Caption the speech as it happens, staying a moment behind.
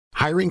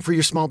Hiring for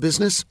your small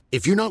business?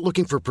 If you're not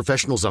looking for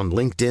professionals on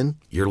LinkedIn,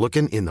 you're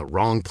looking in the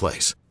wrong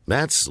place.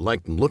 That's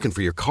like looking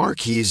for your car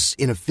keys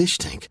in a fish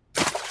tank.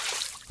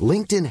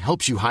 LinkedIn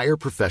helps you hire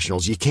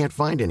professionals you can't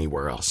find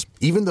anywhere else,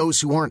 even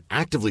those who aren't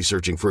actively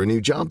searching for a new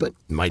job but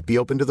might be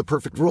open to the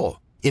perfect role.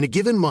 In a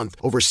given month,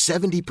 over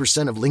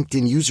 70% of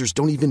LinkedIn users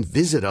don't even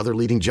visit other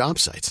leading job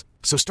sites.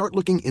 So start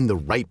looking in the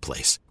right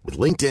place. With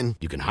LinkedIn,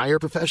 you can hire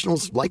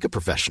professionals like a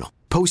professional.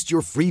 Post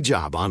your free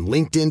job on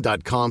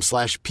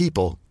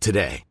linkedin.com/people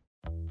today.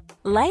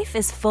 Life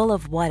is full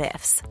of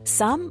what-ifs.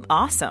 Some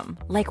awesome,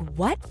 like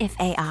what if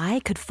AI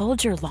could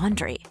fold your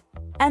laundry?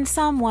 And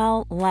some,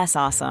 well, less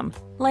awesome,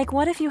 like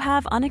what if you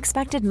have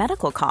unexpected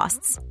medical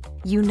costs?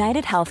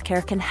 United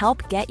Healthcare can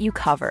help get you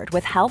covered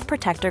with Health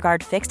Protector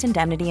Guard fixed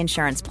indemnity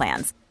insurance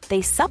plans.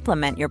 They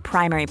supplement your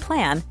primary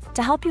plan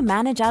to help you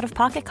manage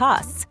out-of-pocket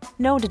costs.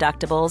 No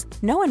deductibles,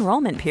 no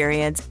enrollment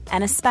periods,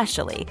 and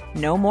especially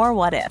no more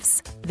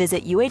what-ifs.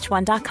 Visit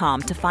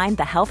uh1.com to find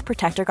the Health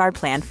Protector Guard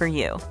plan for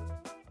you.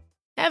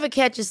 Ever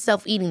catch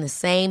yourself eating the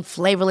same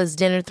flavorless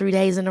dinner 3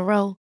 days in a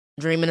row?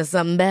 Dreaming of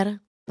something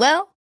better?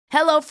 Well,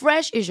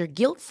 HelloFresh is your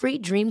guilt-free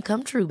dream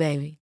come true,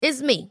 baby.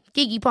 It's me,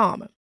 Keke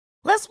Palmer.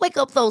 Let's wake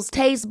up those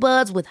taste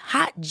buds with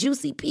hot,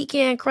 juicy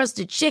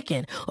pecan-crusted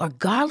chicken or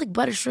garlic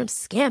butter shrimp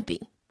scampi.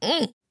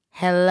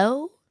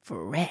 Hello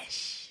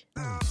Fresh.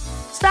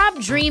 Stop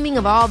dreaming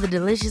of all the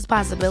delicious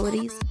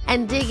possibilities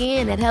and dig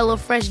in at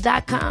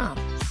HelloFresh.com.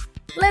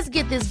 Let's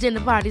get this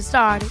dinner party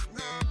started.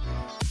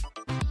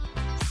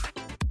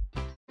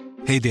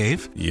 Hey,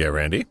 Dave. Yeah,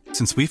 Randy.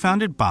 Since we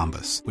founded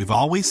Bombas, we've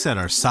always said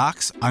our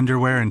socks,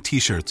 underwear, and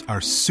T-shirts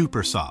are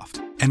super soft.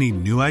 Any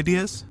new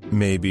ideas?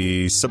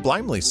 Maybe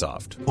sublimely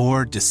soft.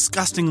 Or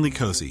disgustingly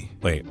cozy.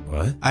 Wait,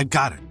 what? I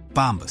got it.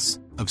 Bombas.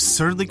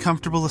 Absurdly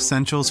comfortable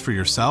essentials for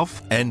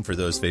yourself and for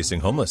those facing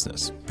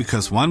homelessness.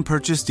 Because one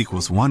purchased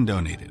equals one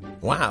donated.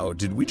 Wow,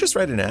 did we just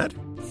write an ad?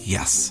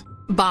 Yes.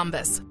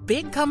 Bombas.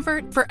 Big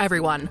comfort for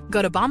everyone.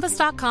 Go to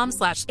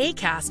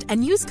bombas.com/ACAST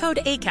and use code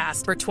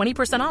ACAST for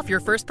 20% off your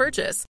first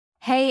purchase.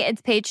 Hey,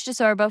 it's Paige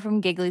DeSorbo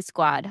from Giggly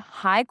Squad.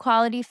 High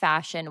quality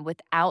fashion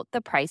without the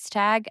price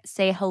tag.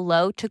 Say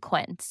hello to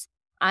Quince.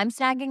 I'm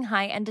snagging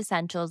high-end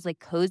essentials like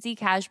cozy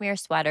cashmere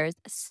sweaters,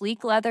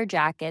 sleek leather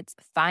jackets,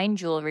 fine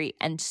jewelry,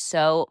 and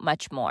so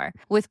much more.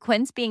 With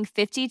Quince being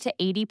 50 to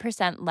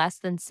 80% less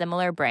than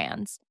similar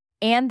brands.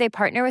 And they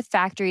partner with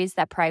factories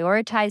that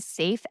prioritize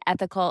safe,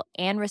 ethical,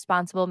 and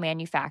responsible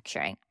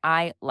manufacturing.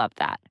 I love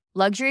that.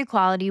 Luxury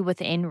quality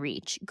within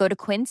reach. Go to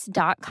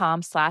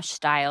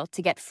quince.com/style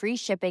to get free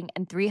shipping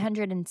and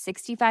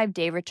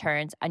 365-day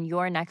returns on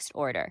your next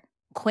order.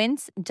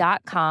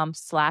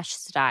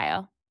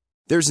 Quince.com/style.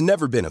 There's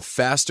never been a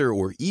faster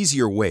or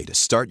easier way to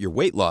start your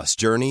weight loss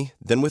journey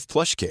than with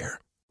PlushCare.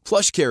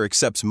 PlushCare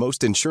accepts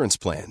most insurance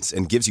plans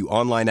and gives you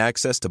online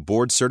access to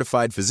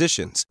board-certified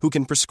physicians who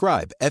can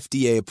prescribe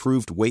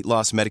FDA-approved weight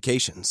loss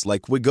medications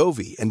like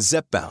Wegovy and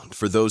Zepbound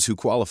for those who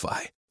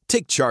qualify.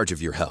 Take charge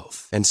of your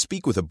health and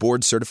speak with a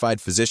board-certified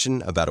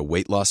physician about a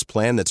weight loss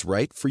plan that's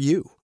right for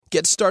you.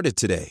 Get started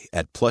today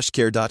at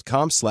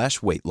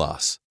plushcare.com/weight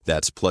loss.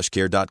 That's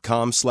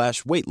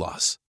plushcare.com/weight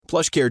loss.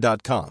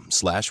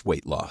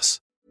 plushcare.com/weight loss.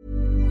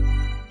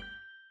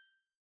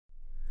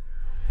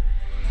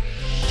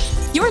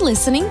 You're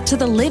listening to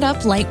the Lit Up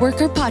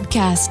Lightworker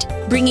podcast,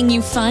 bringing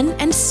you fun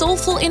and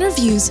soulful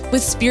interviews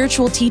with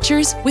spiritual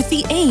teachers with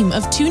the aim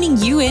of tuning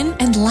you in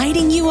and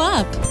lighting you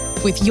up.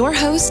 With your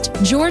host,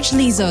 George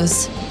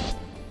Lizos.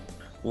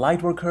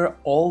 Lightworker,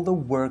 all the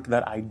work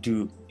that I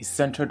do is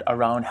centered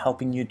around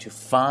helping you to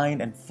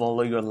find and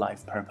follow your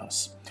life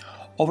purpose.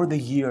 Over the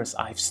years,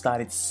 I've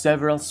studied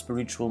several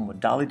spiritual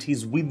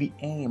modalities with the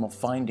aim of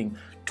finding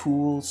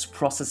tools,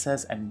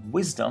 processes, and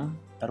wisdom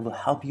that will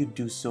help you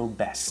do so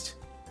best.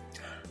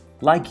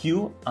 Like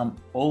you, I'm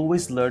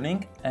always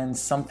learning, and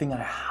something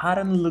I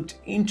hadn't looked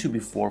into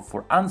before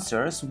for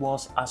answers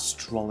was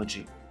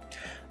astrology.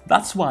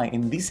 That's why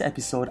in this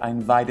episode I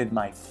invited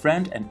my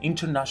friend and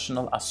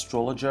international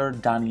astrologer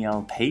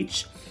Danielle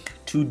Paige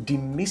to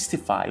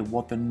demystify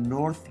what the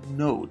North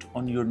Node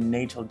on your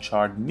natal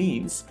chart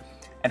means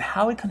and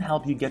how it can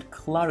help you get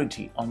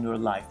clarity on your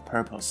life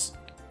purpose.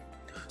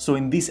 So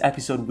in this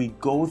episode we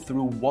go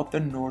through what the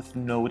North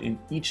Node in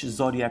each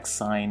zodiac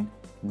sign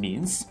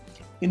means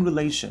in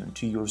relation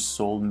to your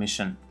soul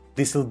mission.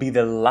 This will be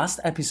the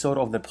last episode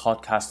of the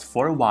podcast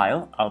for a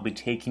while. I'll be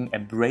taking a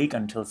break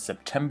until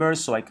September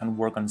so I can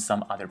work on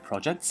some other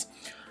projects.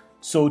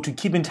 So to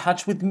keep in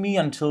touch with me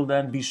until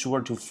then, be sure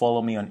to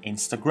follow me on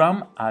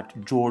Instagram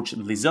at George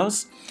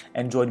Lizos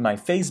and join my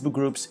Facebook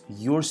groups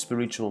Your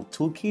Spiritual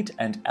Toolkit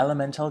and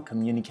Elemental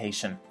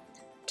Communication.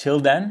 Till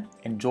then,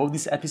 enjoy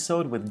this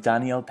episode with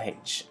Danielle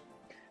Paige.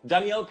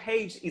 Danielle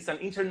Paige is an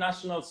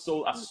international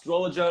soul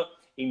astrologer,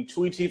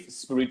 intuitive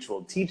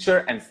spiritual teacher,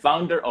 and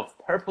founder of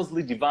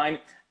Purposely Divine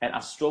and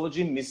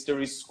Astrology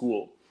Mystery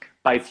School.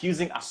 By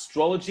fusing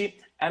astrology,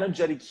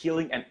 energetic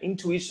healing, and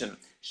intuition,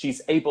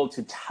 she's able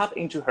to tap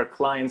into her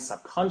clients'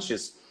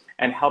 subconscious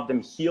and help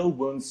them heal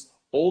wounds,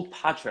 old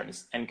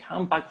patterns, and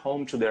come back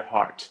home to their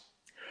heart.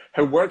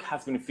 Her work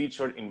has been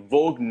featured in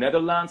Vogue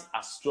Netherlands,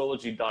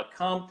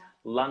 Astrology.com,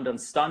 London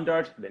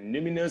Standard, The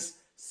Numinous,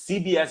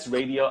 CBS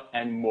Radio,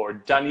 and more.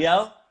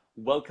 Danielle,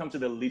 welcome to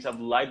the Lit Up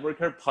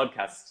Lightworker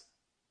podcast.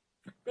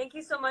 Thank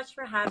you so much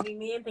for having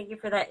me, and thank you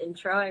for that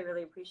intro. I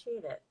really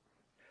appreciate it.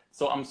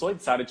 So I'm so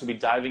excited to be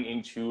diving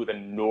into the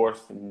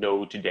North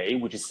Node today,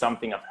 which is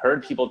something I've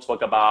heard people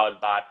talk about,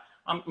 but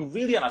I'm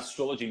really an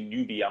astrology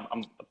newbie.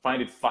 I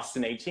find it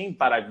fascinating,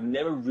 but I've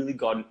never really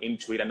gotten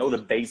into it. I know the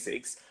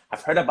basics.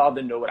 I've heard about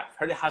the node. I've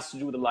heard it has to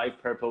do with the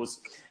life purpose.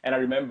 And I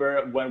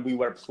remember when we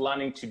were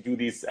planning to do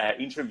this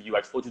interview,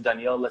 I told you,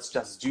 Danielle, let's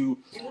just do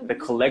the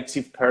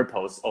collective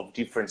purpose of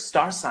different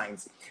star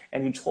signs.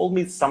 And you told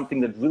me something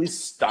that really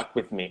stuck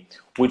with me,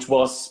 which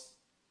was,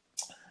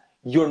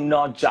 you're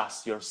not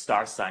just your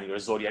star sign, your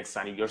zodiac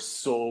sign, you're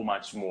so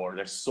much more.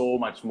 There's so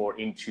much more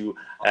into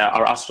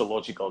our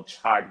astrological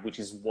chart, which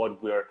is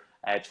what we're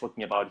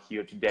talking about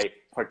here today,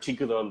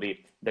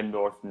 particularly the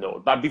North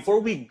Node. But before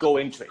we go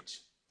into it,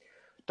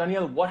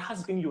 Danielle, what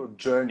has been your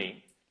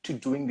journey to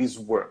doing this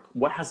work?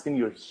 What has been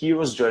your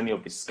hero's journey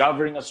of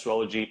discovering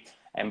astrology,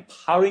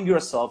 empowering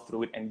yourself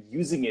through it, and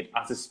using it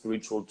as a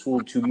spiritual tool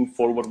to move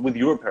forward with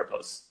your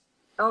purpose?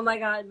 Oh my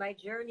God, my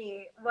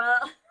journey. Well,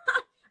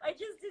 I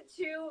just did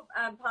 2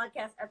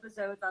 podcast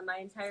episodes on my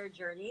entire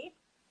journey.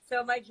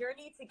 So my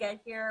journey to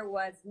get here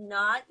was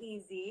not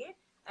easy.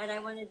 And I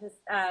wanted to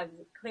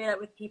clear that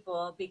with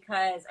people,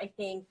 because I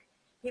think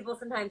people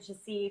sometimes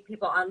just see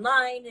people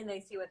online and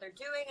they see what they're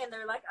doing and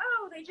they're like,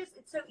 oh,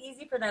 it's so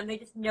easy for them. They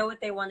just know what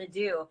they want to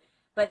do.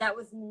 But that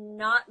was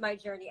not my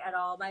journey at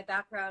all. My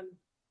background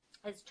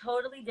is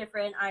totally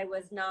different. I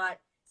was not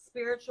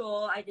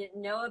spiritual. I didn't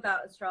know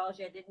about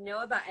astrology. I didn't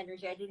know about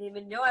energy. I didn't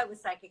even know I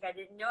was psychic. I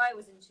didn't know I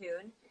was in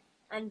tune.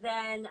 And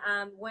then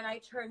when I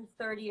turned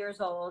 30 years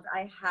old,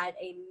 I had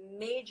a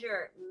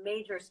major,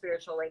 major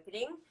spiritual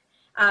awakening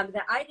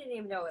that I didn't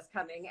even know was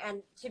coming.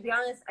 And to be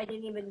honest, I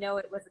didn't even know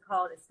it was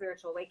called a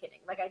spiritual awakening.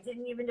 Like, I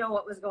didn't even know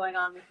what was going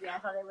on with me. I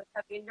thought I was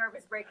having a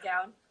nervous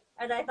breakdown,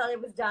 and I thought I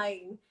was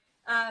dying.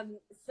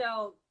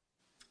 So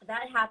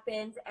that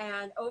happened.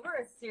 And over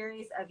a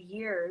series of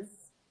years,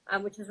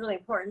 which was really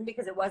important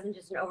because it wasn't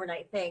just an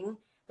overnight thing,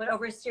 but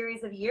over a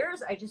series of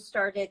years, I just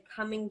started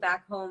coming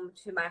back home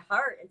to my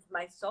heart and to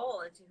my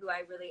soul and to who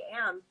I really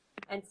am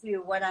and to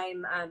what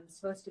I'm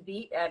supposed to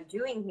be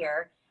doing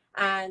here.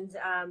 And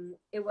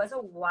it was a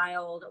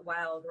wild,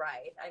 wild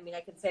ride. I mean,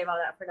 I could save all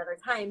that for another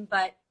time,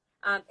 but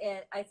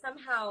I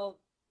somehow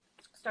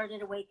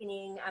started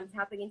awakening,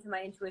 tapping into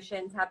my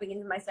intuition, tapping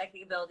into my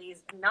psychic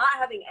abilities, not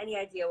having any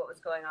idea what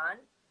was going on.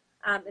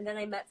 And then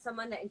I met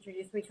someone that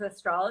introduced me to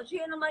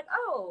astrology, and I'm like,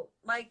 oh,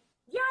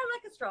 yeah, I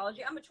like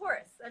astrology. I'm a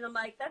Taurus. And I'm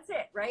like, that's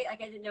it, right?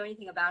 Like, I didn't know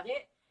anything about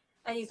it.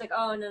 And he's like,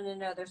 oh,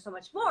 no, there's so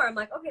much more. I'm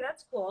like, okay,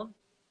 that's cool.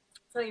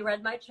 So he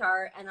read my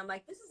chart, and I'm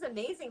like, this is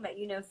amazing that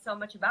you know so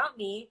much about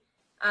me,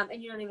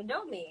 and you don't even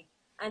know me.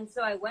 And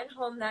so I went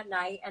home that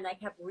night, and I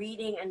kept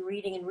reading and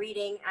reading and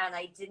reading, and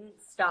I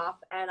didn't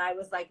stop. And I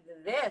was like,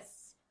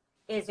 this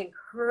is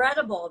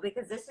incredible,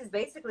 because this is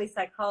basically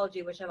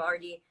psychology, which I've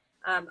already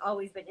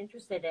always been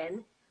interested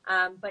in.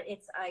 But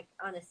it's like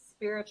on a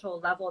spiritual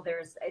level,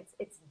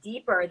 it's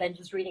deeper than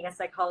just reading a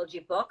psychology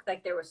book.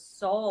 Like, there was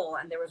soul,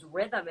 and there was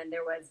rhythm, and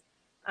there was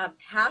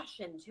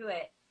passion to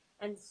it.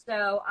 And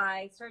so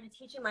I started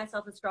teaching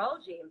myself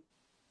astrology,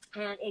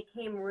 and it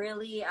came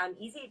really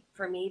easy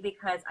for me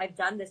because I've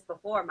done this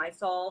before. My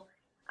soul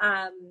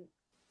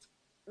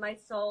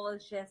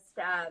is just,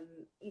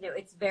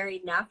 it's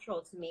very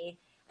natural to me.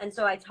 And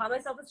so I taught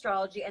myself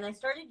astrology, and I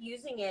started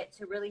using it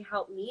to really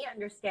help me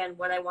understand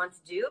what I want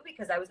to do,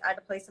 because I was at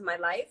a place in my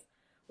life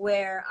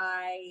where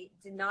I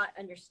did not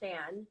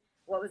understand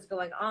what was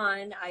going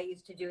on. I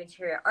used to do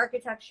interior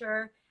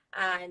architecture,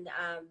 and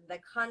the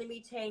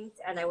economy tanked,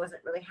 and I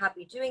wasn't really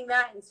happy doing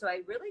that. And so I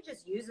really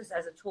just use this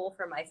as a tool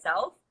for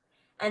myself.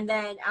 And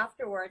then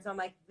afterwards, I'm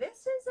like,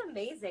 this is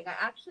amazing. I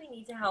actually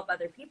need to help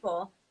other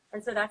people.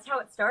 And so that's how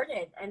it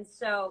started. And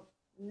so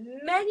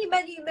many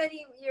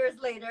years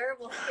later,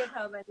 we'll skip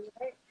how many,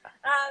 right?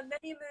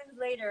 Many moons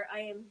later, I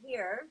am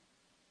here,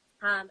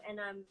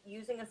 and I'm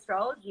using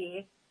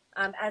astrology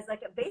as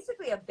like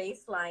basically a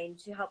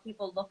baseline to help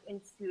people look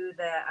into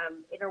the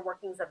inner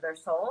workings of their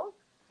soul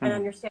and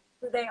understand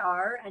who they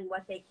are and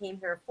what they came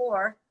here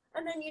for.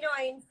 And then,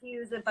 I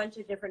infuse a bunch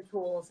of different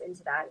tools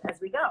into that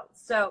as we go.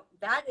 So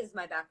that is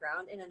my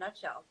background in a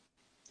nutshell.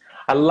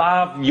 I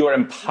love your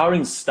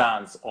empowering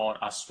stance on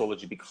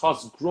astrology,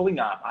 because growing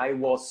up,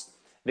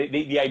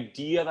 the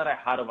idea that I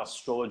had of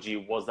astrology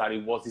was that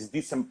it was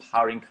this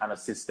empowering kind of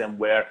system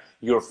where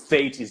your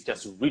fate is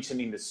just written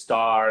in the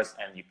stars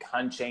and you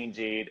can't change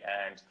it,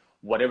 and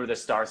whatever the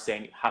stars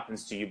saying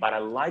happens to you. But I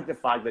like the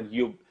fact that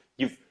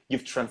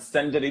you've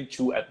transcended it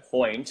to a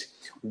point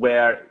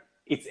where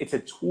it's a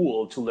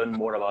tool to learn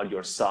more about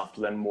yourself,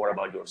 to learn more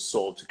about your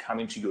soul, to come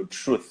into your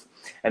truth,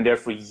 and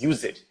therefore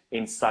use it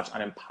in such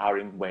an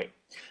empowering way.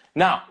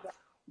 Now,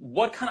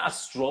 what can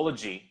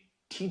astrology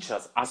teach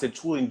us as a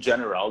tool in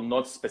general,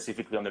 not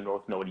specifically on the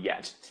North Node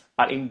yet,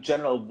 but in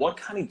general, what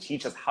can it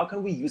teach us? How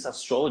can we use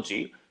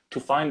astrology to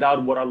find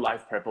out what our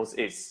life purpose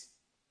is.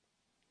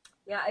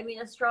 Yeah, I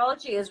mean,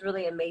 astrology is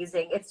really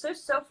amazing. It's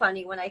just so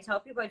funny. When I tell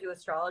people I do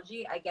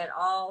astrology, I get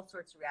all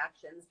sorts of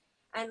reactions.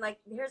 And like,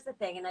 here's the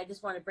thing, and I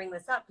just want to bring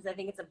this up because I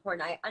think it's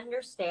important. I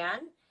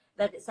understand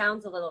that it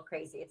sounds a little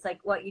crazy. It's like,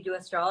 what, you do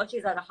astrology?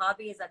 Is that a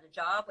hobby? Is that a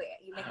job? Wait,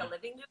 you make a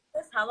living doing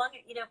this? How long?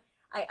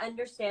 I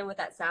understand what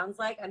that sounds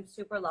like. I'm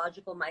super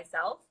logical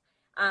myself.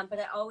 But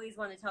I always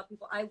want to tell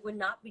people I would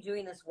not be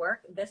doing this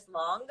work this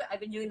long. I've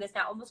been doing this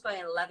now almost going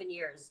on 11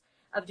 years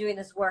of doing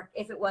this work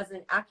if it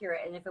wasn't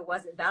accurate and if it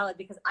wasn't valid,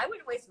 because I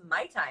wouldn't waste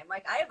my time.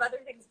 Like, I have other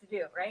things to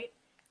do, right?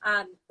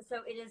 So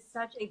it is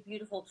such a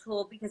beautiful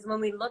tool, because when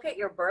we look at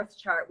your birth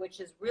chart, which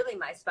is really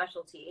my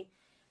specialty,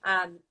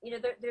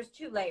 there's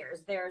two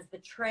layers. There's the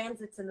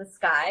transits in the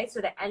sky,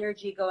 so the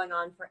energy going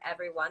on for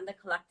everyone, the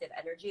collective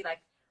energy, like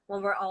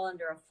when we're all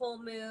under a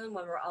full moon,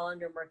 when we're all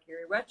under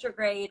Mercury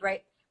retrograde,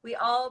 right? We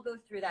all go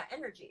through that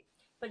energy,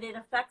 but it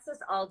affects us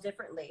all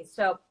differently.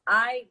 So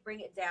I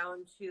bring it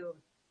down to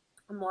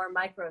a more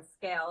micro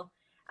scale,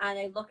 and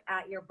I look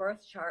at your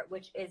birth chart,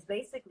 which is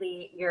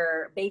basically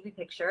your baby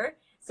picture.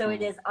 So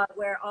it is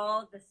where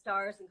all the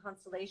stars and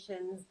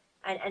constellations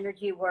and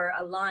energy were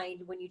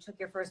aligned when you took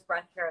your first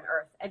breath here on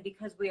Earth. And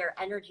because we are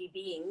energy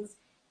beings,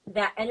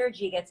 that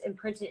energy gets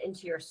imprinted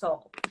into your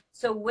soul.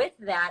 So with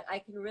that, I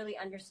can really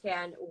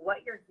understand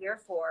what you're here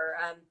for,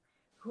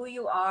 who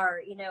you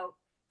are.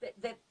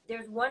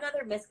 There's one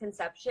other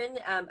misconception.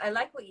 I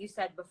like what you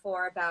said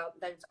before about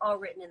that it's all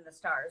written in the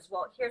stars.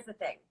 Well, here's the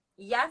thing.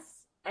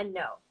 Yes and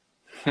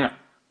no.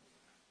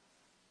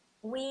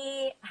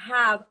 We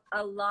have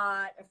a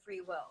lot of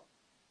free will.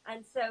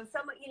 And so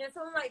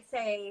someone might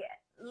say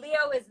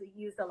Leo is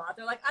used a lot.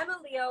 They're like, I'm a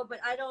Leo, but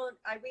I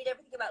read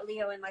everything about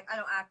Leo and like, I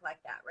don't act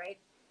like that, right?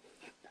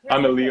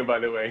 I'm a Leo, by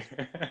the way.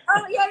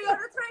 Oh, yeah,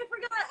 that's right. I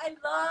forgot. I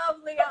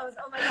love Leos.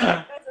 Oh my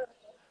God, you guys are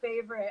my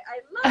favorite.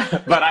 I love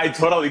Leos. But I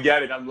totally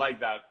get it. I'm like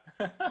that.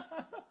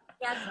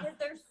 Yeah, because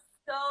there's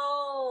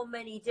so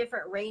many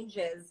different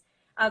ranges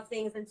of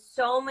things and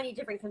so many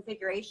different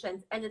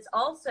configurations. And it's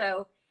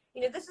also,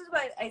 this is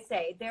what I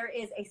say, there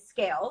is a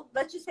scale.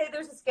 Let's just say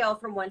there's a scale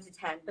from 1 to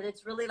 10, but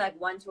it's really like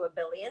 1 to a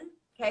billion.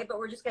 Okay, but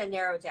we're just going to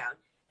narrow it down.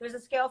 There's a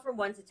scale from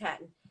 1 to 10.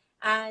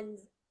 And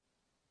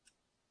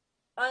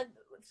on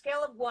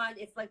scale of 1,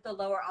 it's like the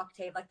lower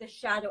octave, like the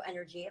shadow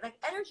energy, like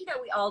energy that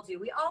we all do.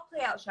 We all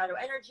play out shadow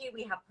energy.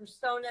 We have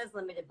personas,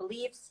 limited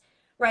beliefs,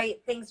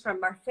 right? Things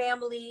from our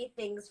family,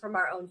 things from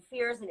our own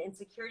fears and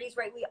insecurities,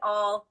 right? We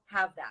all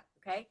have that,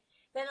 okay?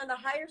 Then on the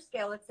higher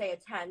scale, let's say a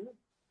 10,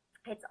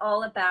 it's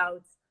all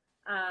about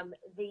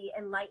the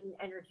enlightened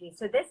energy.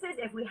 So this is,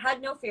 if we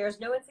had no fears,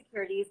 no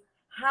insecurities,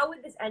 how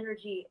would this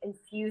energy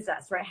infuse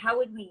us, right? How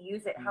would we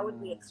use it? How would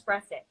we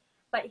express it?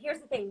 But here's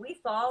the thing, we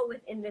fall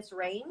within this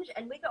range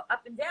and we go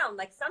up and down.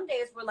 Like some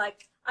days we're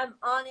like, I'm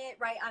on it,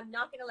 right? I'm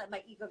not going to let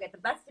my ego get the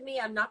best of me.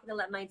 I'm not going to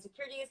let my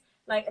insecurities,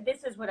 like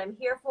this is what I'm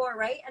here for,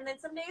 right? And then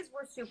some days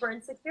we're super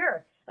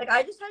insecure. Like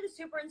I just had a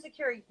super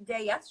insecure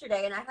day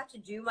yesterday and I had to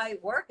do my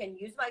work and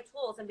use my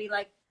tools and be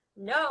like,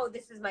 no,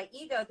 this is my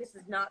ego. This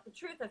is not the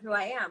truth of who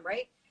I am,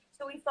 right?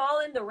 So we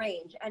fall in the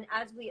range. And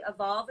as we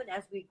evolve and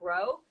as we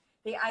grow,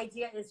 the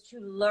idea is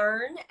to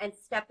learn and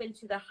step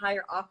into the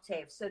higher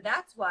octave. So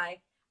that's why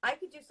I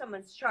could do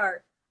someone's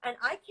chart and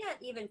I can't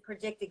even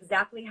predict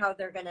exactly how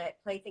they're going to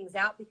play things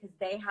out because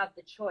they have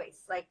the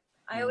choice. Like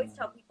I always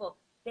tell people,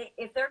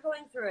 if they're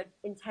going through an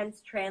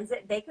intense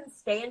transit, they can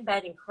stay in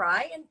bed and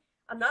cry. And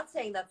I'm not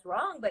saying that's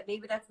wrong, but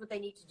maybe that's what they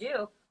need to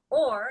do.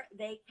 Or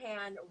they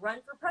can run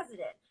for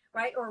president,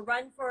 right? Or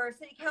run for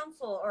city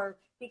council or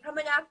become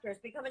an actress,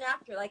 become an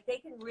actor. Like they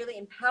can really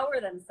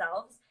empower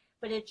themselves,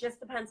 but it just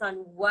depends on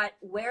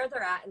where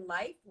they're at in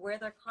life, where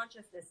their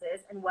consciousness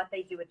is and what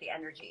they do with the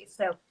energy.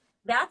 So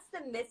that's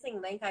the missing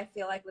link, I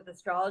feel like, with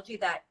astrology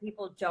that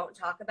people don't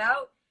talk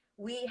about.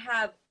 We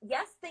have,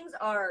 yes, things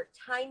are,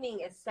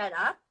 timing is set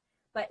up,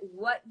 but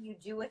what you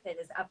do with it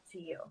is up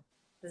to you.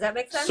 Does that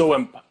make sense? So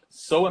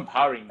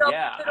empowering. So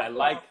yeah,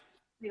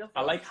 beautiful.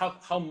 I like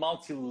how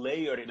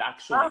multi-layered it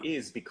actually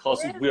is,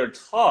 because we're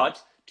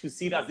taught to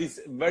see it as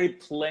this very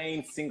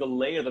plain single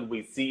layer that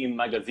we see in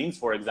magazines,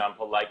 for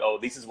example, like, oh,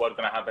 this is what's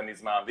going to happen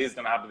this month, this is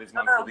going to happen this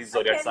month, so this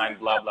zodiac sign,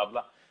 blah, blah,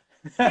 blah.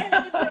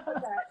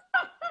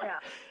 Yeah.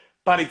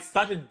 But it's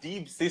such a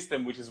deep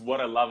system, which is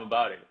what I love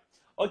about it.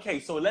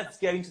 Okay, so let's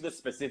get into the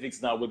specifics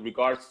now with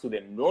regards to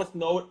the North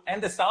Node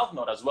and the South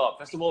Node as well.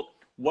 First of all,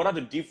 what are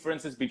the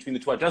differences between the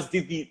two? I just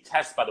did the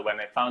test, by the way,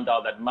 and I found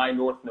out that my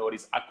North Node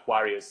is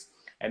Aquarius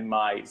and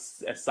my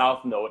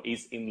South Node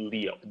is in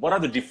Leo. What are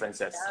the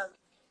differences?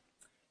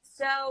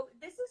 So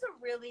this is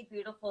a really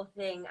beautiful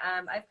thing.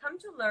 I've come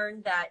to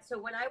learn that, so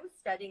when I was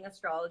studying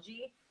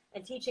astrology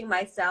and teaching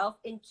myself,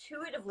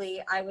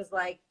 intuitively, I was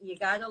like, you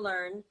got to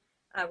learn,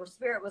 where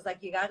Spirit was like,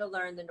 you got to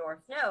learn the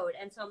North Node.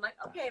 And so I'm like,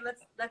 okay,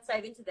 let's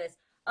dive into this.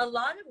 A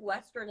lot of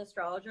Western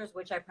astrologers,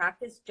 which I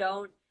practice,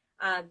 don't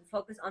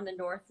focus on the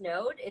North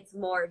Node. It's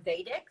more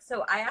Vedic.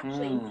 So I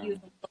actually infuse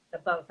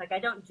both. Like I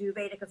don't do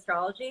Vedic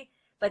astrology,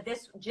 but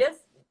this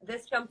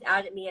jumped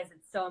out at me as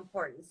it's so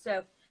important.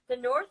 So The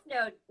North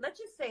Node, let's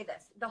just say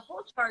this, the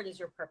whole chart is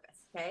your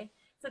purpose, okay?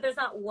 So there's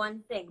not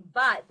one thing,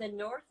 but the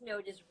North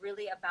Node is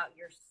really about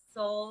your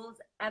soul's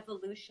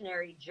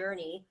evolutionary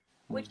journey,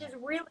 which is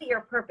really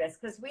your purpose.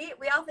 Because we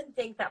often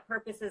think that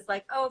purpose is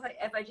like, oh,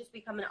 if I just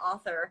become an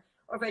author,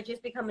 or if I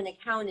just become an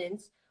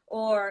accountant,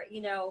 or,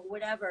 you know,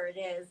 whatever it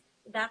is,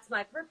 that's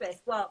my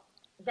purpose. Well,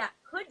 that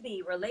could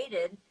be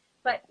related,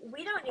 but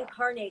we don't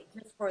incarnate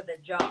just for the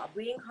job.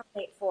 We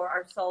incarnate for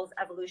our soul's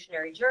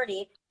evolutionary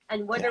journey.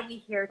 And what are we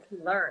here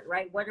to learn,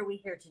 right? What are we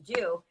here to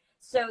do?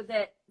 So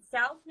the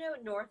South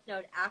Node, North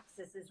Node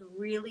axis is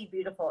really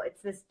beautiful.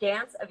 It's this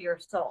dance of your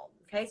soul,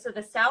 okay? So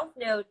the South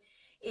Node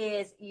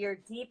is your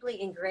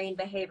deeply ingrained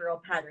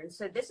behavioral patterns.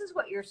 So this is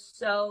what you're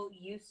so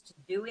used to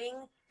doing,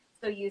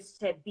 so used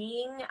to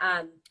being.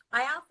 I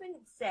often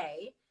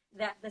say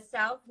that the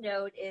South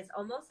Node is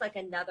almost like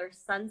another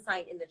sun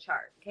sign in the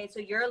chart, okay? So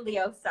you're a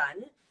Leo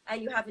sun,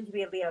 and you happen to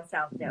be a Leo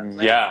South Node,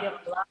 right? Yeah. So you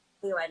have a lot of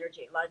Leo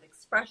energy, a lot of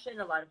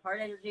expression, a lot of heart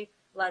energy,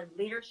 a lot of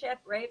leadership,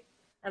 right?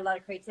 And a lot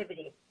of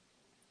creativity.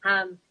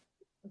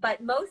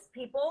 But most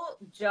people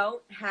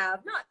don't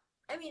have,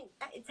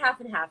 it's half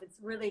and half. It's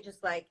really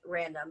just like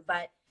random,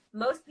 but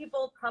most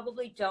people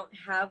probably don't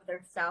have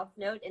their South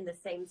Node in the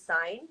same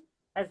sign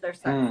as their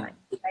sun sign.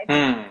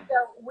 Right? So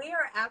we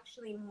are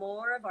actually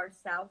more of our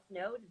South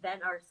Node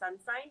than our sun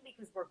sign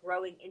because we're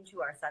growing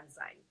into our sun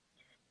sign.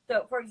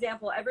 So for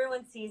example,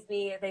 everyone sees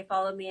me, they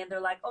follow me, and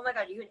they're like, oh my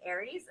God, are you an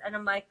Aries? And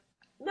I'm like,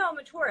 no, I'm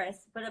a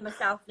Taurus, but I'm a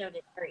South Node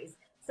in Aries.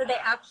 So they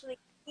actually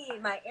see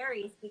my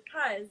Aries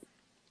because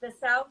the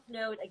South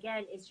Node,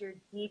 again, is your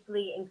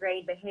deeply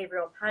ingrained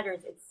behavioral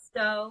patterns. It's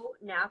so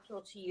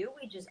natural to you.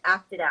 We just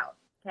act it out,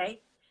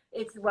 okay?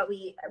 It's what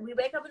we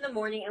wake up in the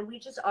morning and we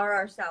just are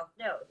our South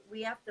Node.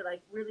 We have to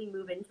like really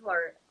move into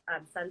our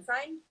sun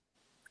sign,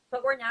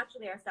 but we're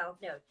naturally our South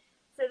Node.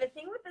 So the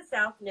thing with the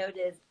South Node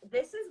is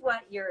this is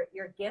what your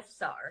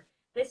gifts are.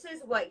 This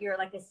is what you're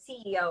like a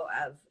CEO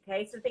of,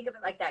 okay? So think of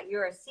it like that.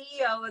 You're a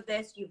CEO of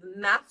this. You've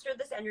mastered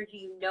this energy.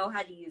 You know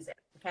how to use it,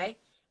 okay?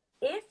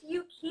 If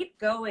you keep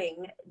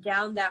going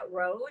down that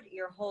road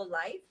your whole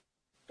life,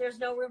 there's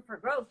no room for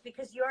growth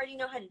because you already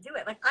know how to do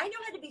it. Like I know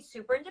how to be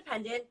super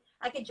independent.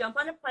 I could jump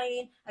on a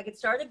plane. I could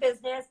start a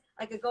business.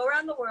 I could go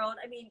around the world.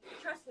 I mean,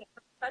 trust me,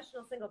 I'm a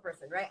professional single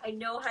person, right? I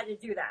know how to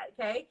do that,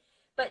 okay?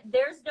 But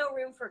there's no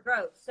room for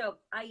growth. So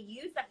I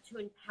use that to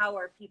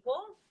empower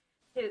people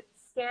to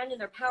stand in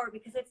their power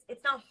because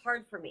it's not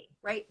hard for me,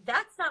 right?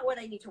 That's not what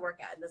I need to work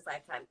at in this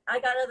lifetime. I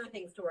got other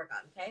things to work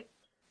on, okay?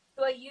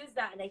 So I use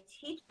that and I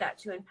teach that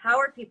to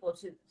empower people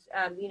to,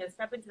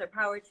 step into their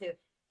power, to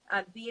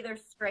be their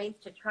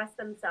strength, to trust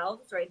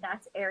themselves, right?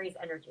 That's Aries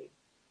energy.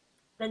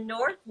 The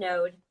North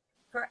Node,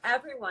 for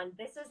everyone,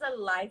 this is a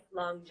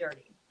lifelong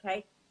journey,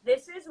 okay?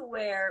 This is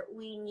where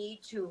we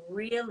need to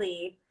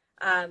really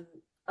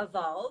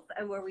evolve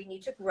and where we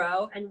need to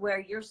grow and where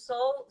your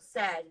soul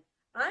said,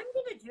 I'm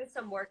going to do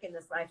some work in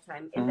this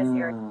lifetime in this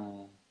area.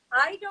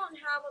 I don't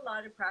have a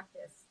lot of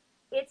practice.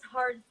 It's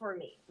hard for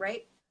me,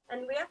 right?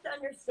 And we have to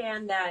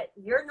understand that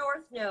your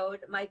North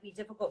Node might be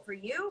difficult for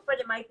you, but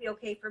it might be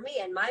okay for me.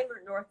 And my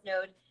North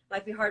Node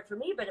might be hard for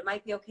me, but it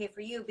might be okay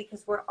for you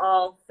because we're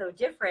all so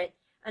different.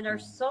 And our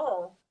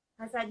soul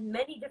has had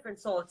many different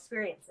soul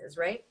experiences,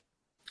 right?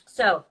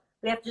 So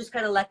we have to just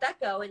kind of let that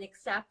go and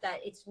accept that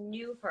it's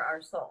new for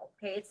our soul,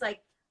 okay? It's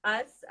like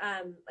us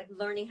like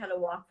learning how to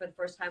walk for the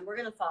first time. We're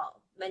going to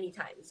fall many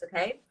times,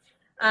 okay?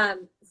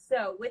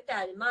 So with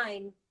that in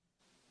mind,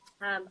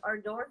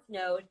 our North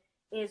Node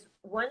is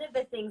one of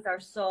the things our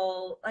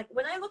soul, like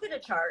when I look at a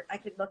chart, I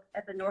could look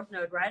at the North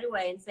Node right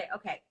away and say,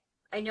 okay,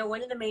 I know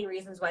one of the main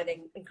reasons why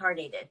they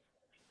incarnated.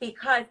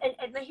 Because,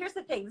 and here's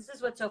the thing, this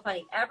is what's so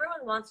funny.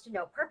 Everyone wants to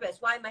know purpose.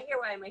 Why am I here?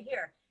 Why am I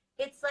here?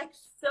 It's like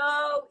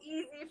so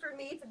easy for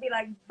me to be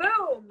like,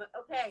 boom,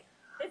 okay,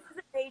 this is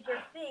a major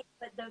thing.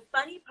 But the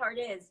funny part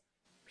is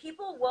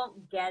people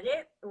won't get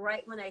it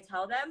right when I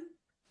tell them,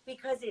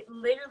 because it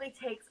literally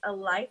takes a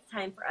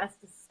lifetime for us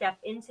to step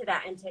into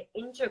that and to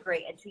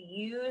integrate and to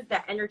use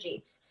that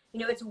energy.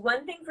 You know, it's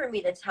one thing for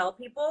me to tell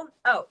people,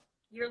 oh,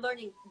 you're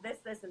learning this,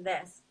 this, and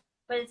this,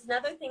 but it's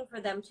another thing for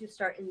them to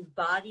start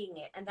embodying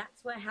it. And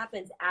that's what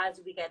happens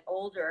as we get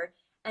older.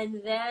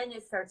 And then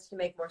it starts to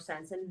make more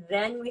sense. And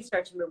then we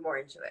start to move more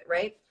into it,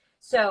 right?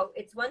 So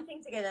it's one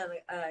thing to get on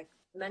a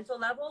mental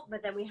level,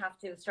 but then we have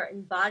to start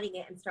embodying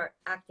it and start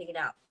acting it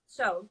out.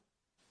 So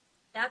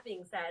that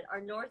being said,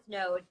 our North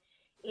Node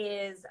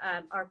is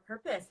our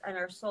purpose and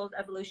our soul's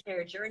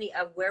evolutionary journey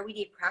of where we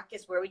need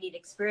practice, where we need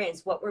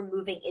experience, what we're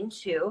moving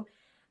into.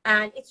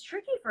 And it's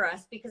tricky for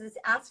us because it's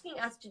asking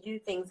us to do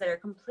things that are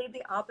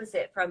completely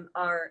opposite from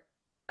our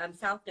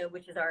South Node,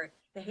 which is our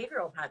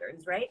behavioral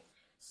patterns, right?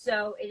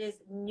 So it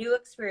is new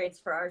experience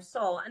for our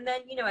soul. And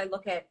then, you know, I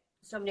look at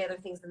so many other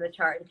things in the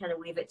chart and kind of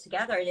weave it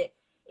together. And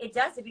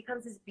it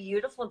becomes this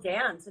beautiful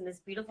dance and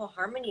this beautiful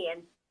harmony.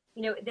 And,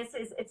 you know,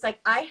 it's like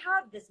I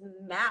have this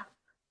map,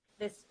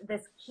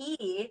 this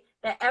key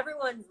that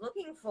everyone's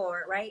looking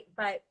for, right?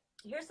 But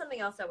here's something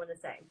else I want to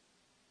say.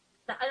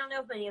 I don't know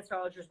if many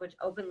astrologers would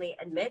openly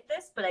admit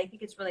this, but I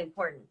think it's really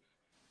important.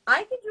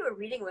 I can do a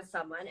reading with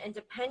someone, and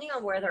depending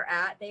on where they're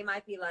at, they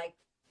might be like,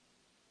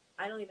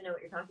 I don't even know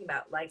what you're talking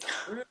about. Like,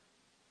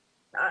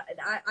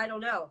 I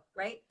don't know,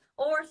 right?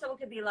 Or someone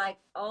could be like,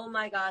 oh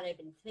my God, I've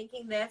been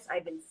thinking this,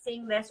 I've been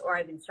seeing this, or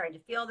I've been starting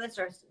to feel this,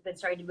 or been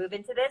starting to move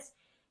into this.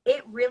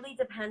 It really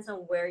depends on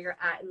where you're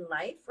at in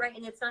life, right?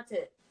 And it's not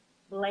to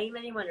blame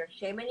anyone or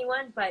shame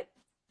anyone, but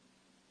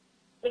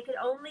it could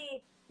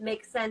only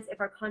make sense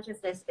if our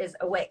consciousness is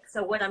awake.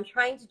 So what I'm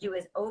trying to do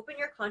is open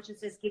your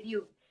consciousness, give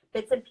you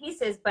bits and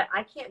pieces, but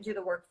I can't do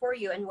the work for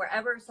you. And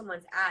wherever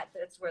someone's at,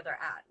 that's where they're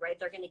at, right?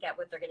 They're going to get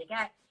what they're going to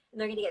get, and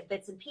they're going to get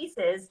bits and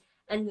pieces.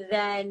 And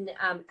then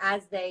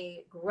as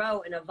they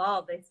grow and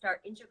evolve, they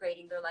start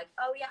integrating. They're like,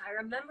 oh yeah, I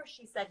remember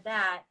she said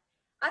that.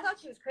 I thought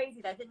she was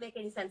crazy. That didn't make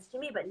any sense to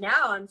me. But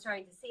now I'm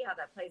starting to see how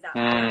that plays out.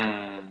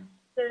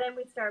 So then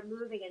we start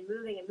moving and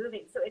moving and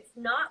moving. So it's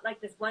not like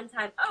this one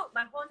time, oh,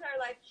 my whole entire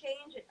life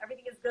changed and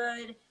everything is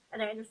good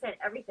and I understand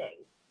everything.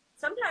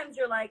 Sometimes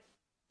you're like,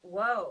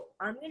 whoa,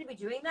 I'm going to be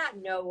doing that?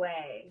 No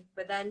way.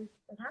 But then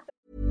it happens.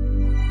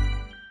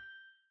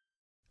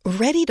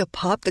 Ready to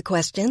pop the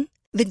question?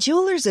 The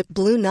jewelers at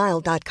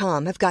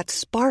BlueNile.com have got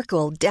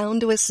sparkle down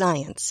to a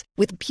science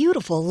with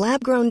beautiful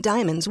lab-grown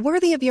diamonds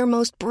worthy of your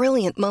most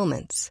brilliant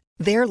moments.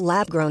 Their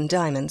lab-grown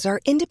diamonds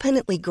are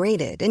independently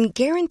graded and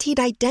guaranteed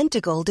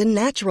identical to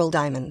natural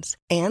diamonds,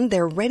 and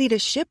they're ready to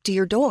ship to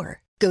your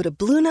door. Go to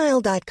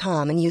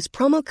BlueNile.com and use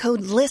promo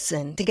code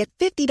LISTEN to get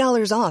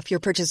 $50 off your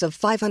purchase of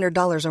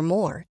 $500 or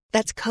more.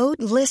 That's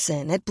code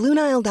LISTEN at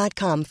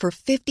BlueNile.com for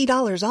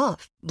 $50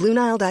 off.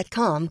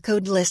 BlueNile.com,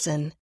 code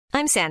LISTEN.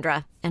 I'm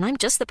Sandra, and I'm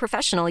just the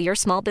professional your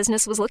small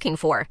business was looking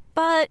for.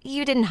 But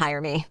you didn't hire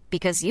me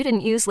because you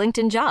didn't use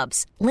LinkedIn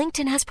Jobs.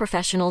 LinkedIn has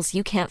professionals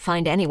you can't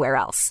find anywhere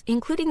else,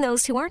 including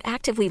those who aren't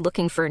actively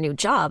looking for a new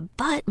job,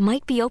 but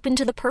might be open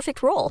to the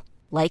perfect role,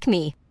 like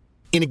me.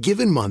 In a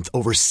given month,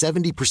 over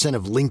 70%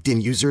 of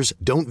LinkedIn users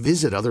don't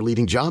visit other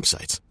leading job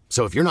sites.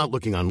 So if you're not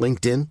looking on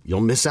LinkedIn,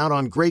 you'll miss out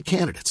on great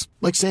candidates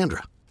like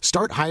Sandra.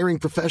 Start hiring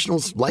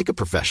professionals like a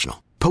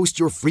professional. Post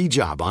your free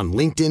job on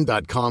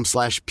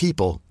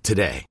linkedin.com/people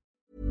today.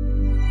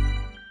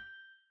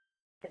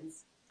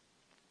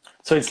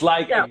 So it's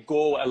like a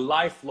goal, a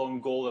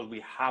lifelong goal that we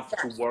have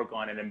to work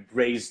on and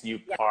embrace new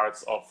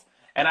parts of.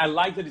 And I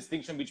like the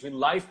distinction between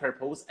life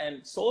purpose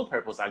and soul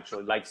purpose,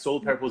 actually. Like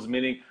soul purpose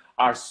meaning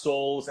our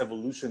soul's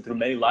evolution through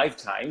many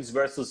lifetimes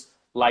versus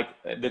like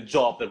the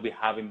job that we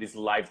have in this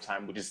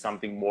lifetime, which is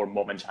something more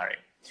momentary.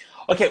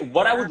 Okay,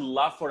 what I would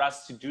love for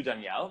us to do,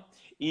 Danielle,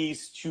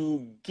 is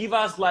to give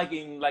us like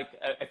in like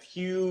a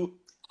few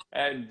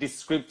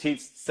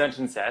descriptive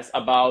sentences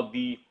about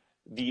the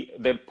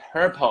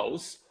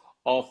purpose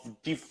of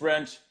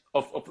different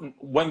of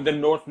when the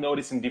North Node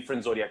is in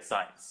different zodiac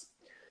signs.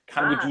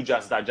 Can we do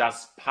just that?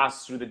 Just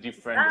pass through the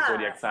different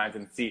zodiac signs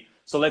and see.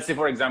 So let's say,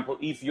 for example,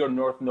 if your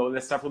North Node,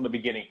 let's start from the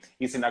beginning,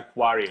 is in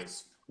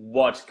Aquarius,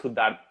 what could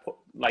that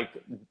like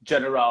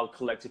general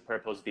collective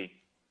purpose be?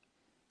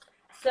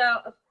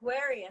 So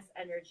Aquarius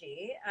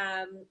energy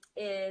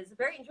is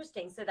very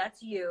interesting. So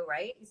that's you,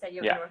 right? You said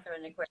you have North Node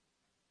in Aquarius.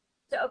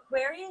 So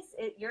Aquarius,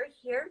 you're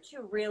here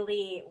to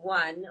really,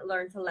 one,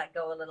 learn to let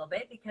go a little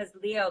bit because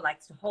Leo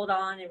likes to hold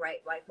on and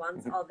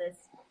wants all this.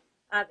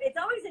 It's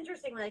always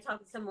interesting when I talk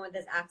to someone with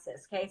this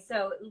axis, okay?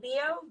 So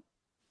Leo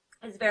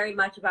is very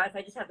much about if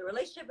I just have the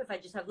relationship, if I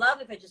just have love,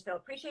 if I just feel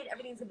appreciated,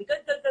 everything's going to be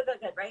good,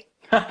 right?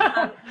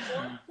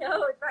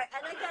 No, right.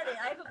 And I get it.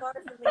 I have a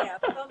Mars in Leo.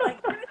 So I'm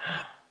like,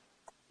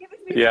 give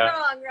it to me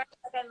strong, right?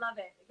 Like, I love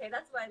it. Okay,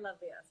 that's why I love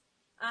Leos.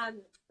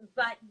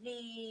 But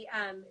the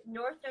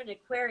North Node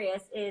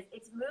Aquarius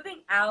it's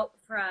moving out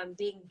from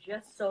being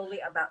just solely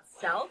about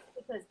self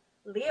because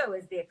Leo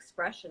is the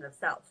expression of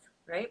self,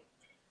 right?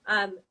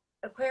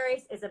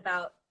 Aquarius is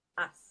about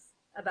us,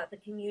 about the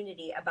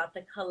community, about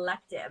the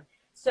collective.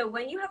 So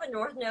when you have a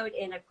North Node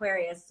in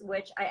Aquarius,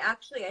 which I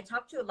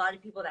talk to a lot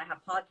of people that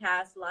have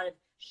podcasts, a lot of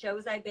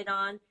shows I've been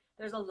on.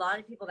 There's a lot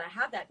of people that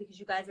have that because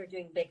you guys are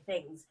doing big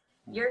things.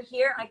 You're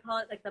here, I call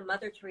it like the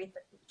Mother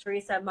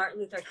Teresa, Martin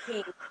Luther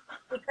King,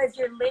 because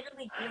you're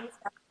literally doing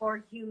stuff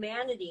for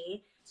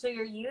humanity. So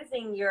you're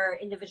using your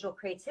individual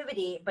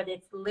creativity, but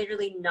it's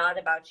literally not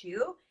about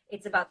you.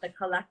 It's about the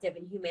collective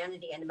and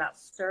humanity and about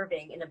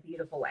serving in a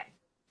beautiful way.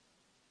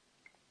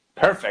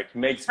 Perfect.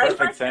 Makes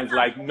perfect sense.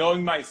 Like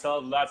knowing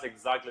myself, that's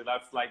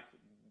like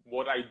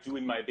what I do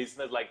in my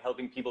business, like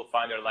helping people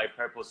find their life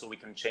purpose so we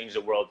can change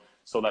the world.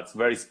 So that's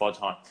very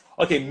spot on.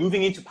 Okay,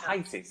 moving into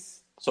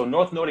Pisces. So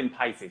North Node in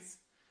Pisces.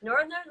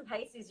 North Node in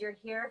Pisces, you're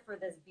here for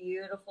this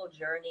beautiful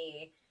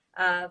journey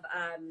of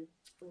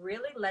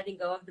really letting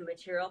go of the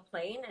material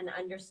plane and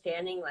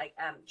understanding like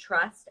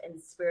trust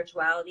and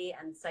spirituality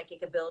and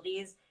psychic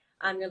abilities.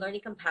 You're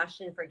learning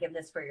compassion and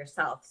forgiveness for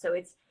yourself. So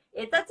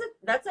that's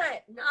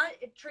a not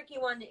a tricky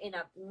one in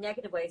a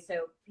negative way.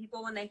 So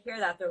people, when they hear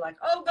that, they're like,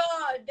 oh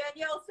God,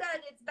 Danielle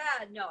said it's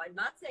bad. No, I'm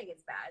not saying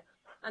it's bad.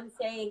 I'm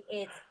saying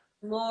it's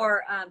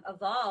more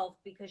evolved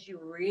because you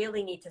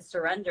really need to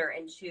surrender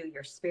into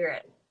your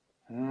spirit.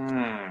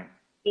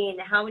 In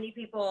how many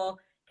people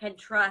can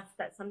trust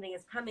that something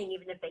is coming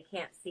even if they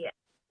can't see it,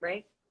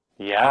 right?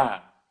 Yeah.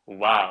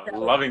 Wow. So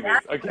Loving this.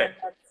 that's Okay.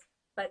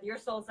 but your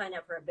soul signed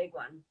up for a big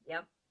one.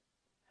 Yep.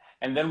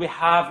 And then we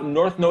have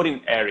North Node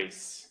in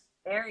Aries.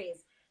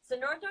 Aries. So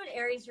North Node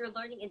Aries, you're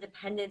learning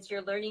independence.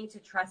 You're learning to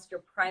trust your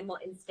primal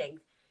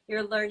instinct.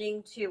 You're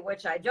learning to,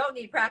 which I don't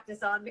need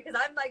practice on because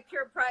I'm like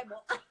pure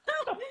primal.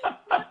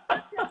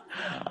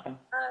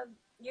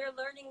 You're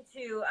learning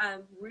to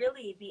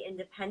really be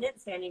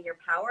independent, stand in your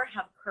power,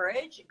 have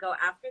courage, go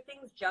after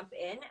things, jump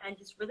in, and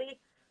just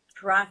really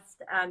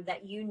trust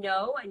that you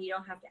know and you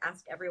don't have to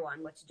ask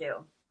everyone what to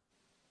do.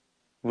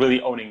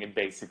 Really owning it,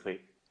 basically.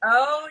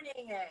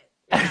 Owning it.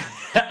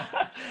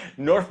 Yeah.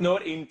 North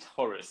Node in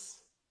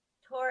Taurus.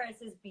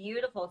 Taurus is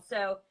beautiful.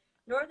 So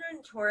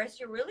Northern Taurus,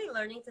 you're really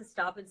learning to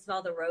stop and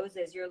smell the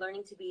roses. You're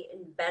learning to be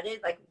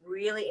embedded, like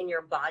really in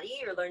your body.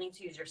 You're learning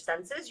to use your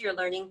senses. You're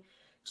learning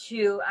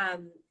to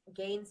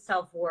gain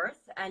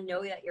self-worth and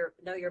know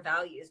your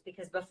values.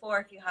 Because before,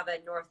 if you have a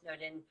North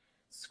Node in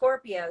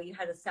Scorpio, you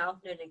had a South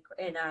Node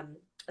in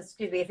if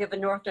you have a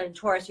North Node in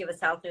Taurus, you have a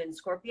South Node in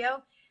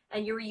Scorpio,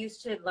 and you were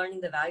used to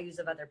learning the values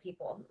of other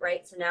people,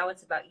 right? So now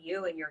it's about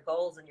you and your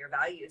goals and your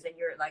values, and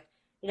you're like,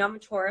 I'm a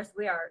Taurus.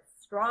 We are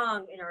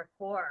strong in our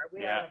core.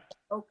 We are like an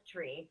oak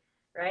tree,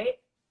 right?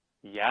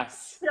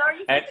 Yes. It's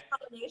already a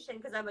combination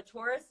because I'm a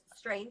Taurus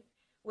strength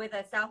with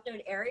a South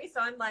Node Aries,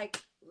 so I'm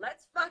like,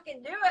 let's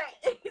fucking do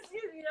it.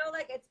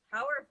 Like it's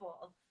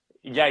powerful.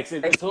 Yeah,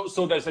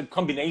 so there's a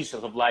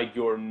combination of like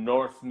your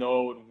North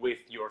Node with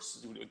your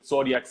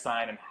zodiac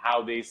sign and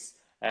how this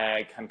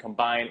can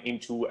combine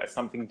into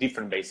something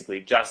different,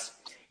 basically.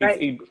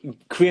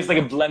 It creates like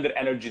a blended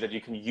energy that you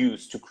can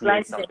use to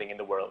create something in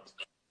the world.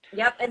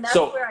 Yep, and that's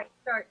where I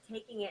start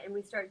taking it and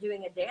we start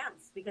doing a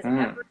dance because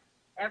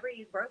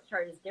every birth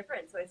chart is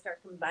different. So I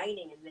start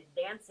combining and then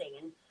dancing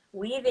and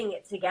weaving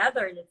it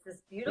together, and it's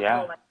this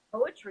beautiful like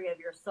poetry of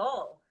your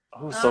soul.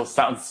 Oh, so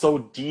sounds so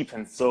deep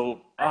and so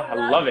I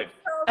love it.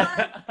 So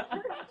much.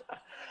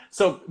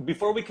 So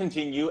before we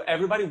continue,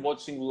 everybody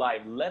watching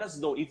live, let us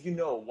know if you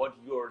know what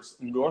your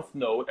North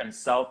Node and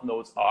South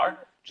Nodes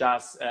are.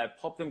 Just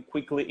pop them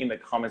quickly in the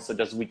comments so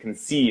that we can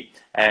see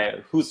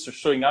who's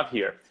showing up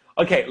here.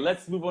 Okay,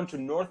 let's move on to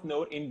North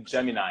Node in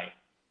Gemini.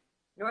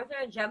 North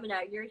Node in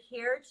Gemini, you're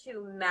here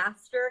to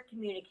master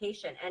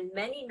communication. And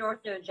many North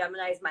Node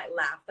Geminis might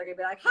laugh. They're going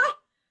to be like, huh?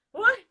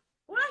 What?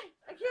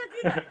 I can't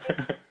do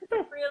that.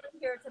 You're really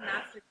here to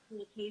master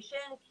communication,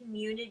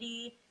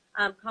 community,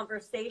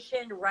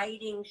 conversation,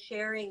 writing,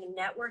 sharing,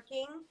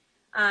 networking.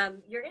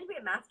 You're going to be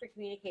a master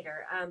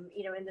communicator,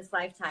 in this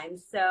lifetime.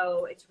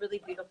 So it's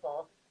really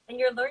beautiful. And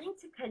you're learning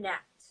to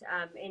connect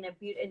in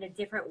a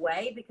different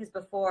way, because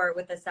before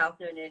with the South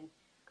Node in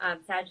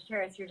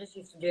Sagittarius, you're just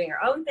used to doing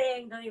your own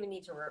thing. Don't even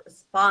need to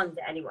respond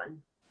to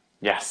anyone.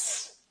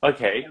 Yes.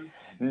 Okay.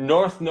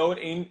 North Node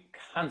in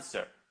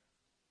Cancer.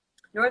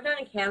 North Node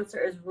in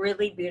Cancer is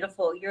really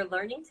beautiful. You're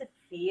learning to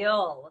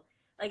feel.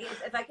 Like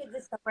if I could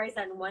just summarize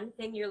on one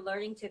thing, you're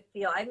learning to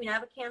feel. I mean, I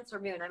have a Cancer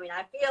moon. I mean,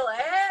 I feel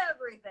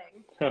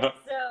everything. So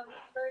you're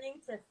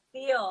learning to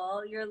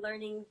feel. You're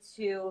learning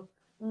to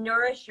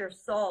nourish your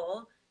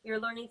soul. You're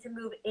learning to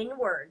move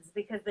inwards,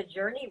 because the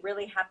journey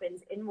really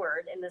happens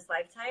inward in this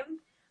lifetime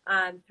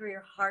through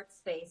your heart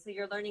space. So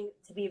you're learning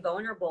to be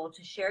vulnerable,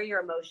 to share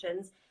your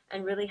emotions,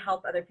 and really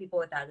help other people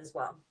with that as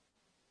well.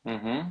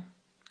 Mm-hmm.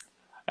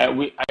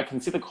 I can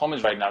see the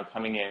comments right now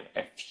coming in.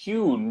 A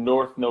few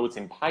North Nodes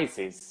in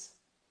Pisces.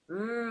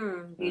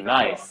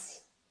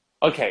 Nice.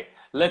 Okay,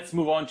 let's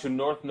move on to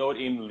North Node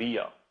in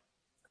Leo.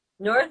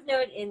 North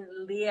Node in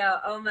Leo.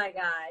 Oh my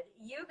God.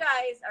 You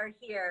guys are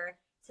here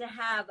to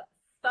have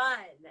fun.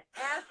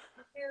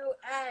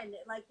 F-U-N.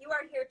 Like, you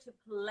are here to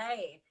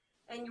play.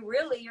 And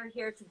you're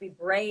here to be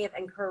brave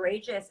and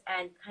courageous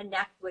and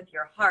connect with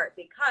your heart,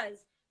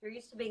 because you're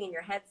used to being in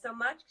your head so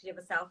much because you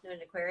have a South Node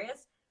in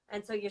Aquarius.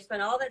 And so you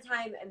spend all that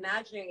time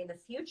imagining in the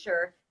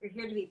future. You're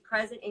here to be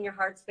present in your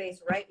heart space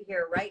right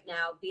here, right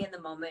now. Be in the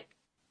moment.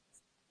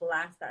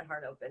 Blast that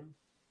heart open.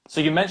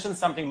 So you mentioned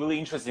something really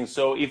interesting.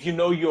 So if you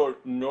know your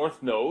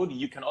North Node,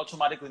 you can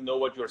automatically know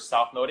what your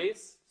South Node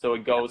is. So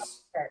it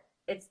goes,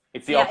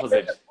 it's the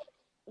opposite.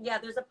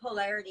 There's a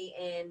polarity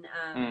in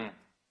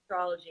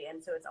astrology.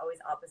 And so it's always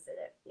opposite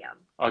it. Yeah.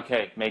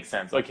 Okay, makes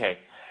sense. Okay.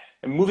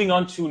 And moving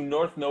on to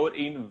North Node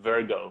in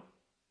Virgo.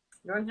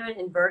 North Node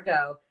in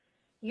Virgo.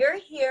 You're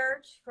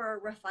here for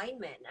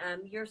refinement.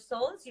 Your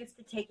soul is used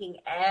to taking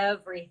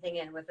everything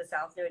in with the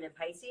South Node in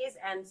Pisces.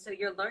 And so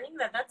you're learning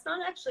that that's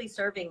not actually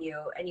serving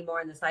you anymore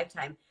in this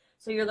lifetime.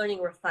 So you're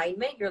learning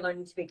refinement. You're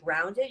learning to be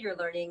grounded. You're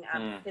learning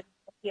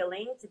physical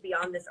healing, to be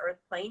on this earth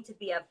plane, to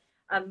be of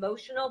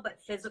emotional but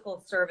physical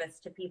service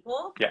to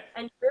people. Yeah.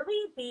 And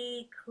really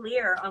be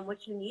clear on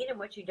what you need and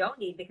what you don't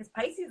need, because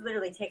Pisces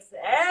literally takes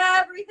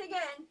everything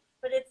in.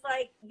 But it's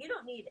like, you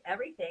don't need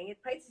everything.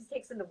 Pisces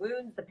takes in the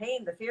wounds, the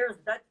pain, the fears,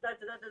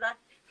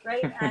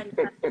 right? And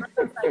like,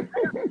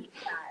 I don't need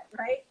that,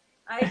 right?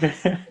 I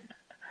just need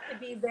to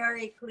be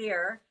very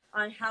clear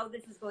on how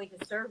this is going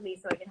to serve me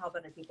so I can help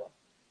other people.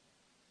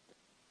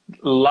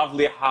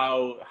 Lovely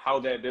how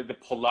the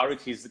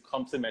polarities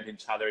complement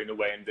each other in a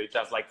way, and they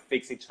just like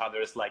fix each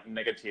other's like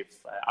negative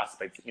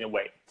aspects in a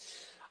way.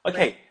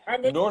 Okay,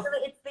 right. And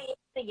it's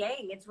the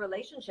yang, it's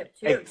relationship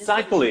too.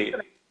 Exactly.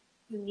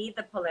 You need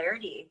the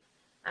polarity.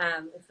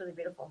 It's really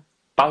beautiful.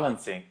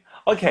 Balancing.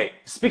 Okay,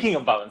 speaking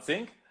of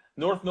balancing,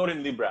 North Node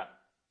in Libra.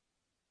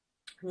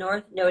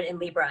 North Node in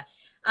Libra.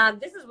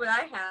 This is what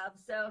I have.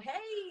 So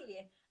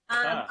hey.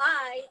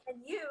 I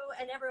and you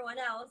and everyone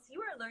else, you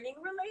are learning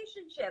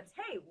relationships.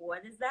 Hey,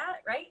 what is that,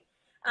 right?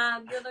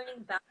 You're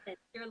learning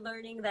balance. You're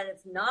learning that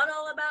it's not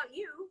all about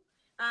you.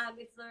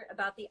 It's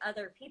about the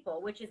other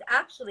people, which is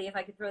actually, if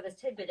I could throw this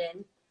tidbit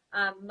in,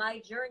 my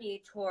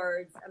journey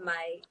towards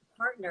my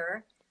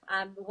partner.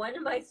 One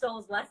of my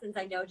soul's lessons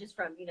I know just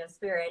from,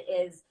 spirit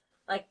is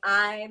like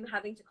I'm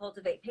having to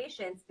cultivate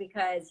patience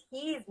because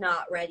he's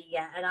not ready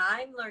yet. And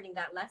I'm learning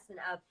that lesson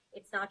of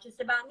it's not just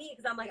about me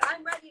because I'm like,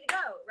 I'm ready to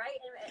go, right?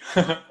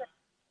 And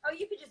oh,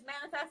 you could just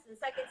manifest in a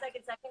second.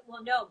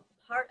 Well, no,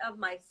 part of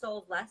my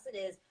soul's lesson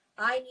is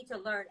I need to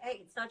learn, hey,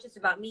 it's not just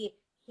about me.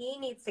 He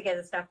needs to get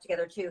his stuff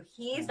together too.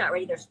 He's not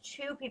ready. There's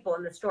two people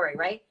in the story,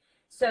 right?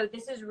 So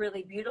this is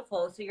really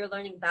beautiful. So you're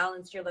learning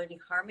balance, you're learning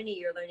harmony,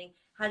 you're learning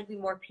how to be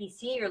more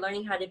PC, you're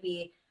learning how to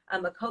be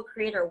a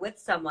co-creator with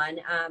someone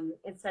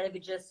instead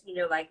of just,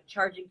 like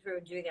charging through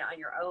and doing it on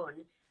your own.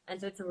 And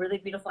so it's a really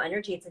beautiful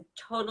energy. It's a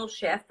total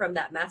shift from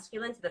that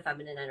masculine to the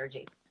feminine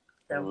energy.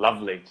 So.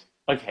 Lovely.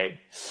 Okay.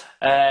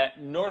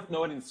 North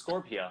Node in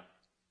Scorpio.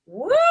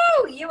 Woo!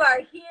 You are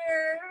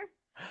here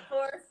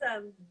for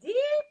some deep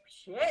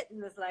shit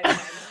in this lifetime.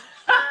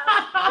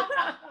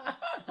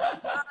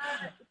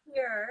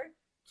 Here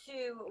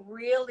to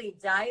really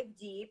dive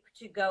deep,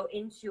 to go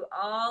into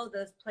all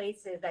those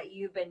places that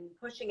you've been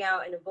pushing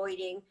out and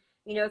avoiding.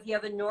 If you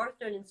have a North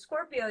Node in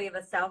Scorpio, you have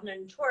a South Node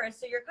in Taurus,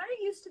 so you're kind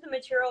of used to the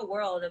material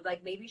world of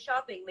like maybe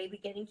shopping, maybe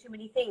getting too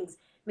many things.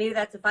 Maybe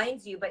that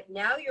defines you, but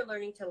now you're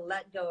learning to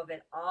let go of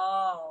it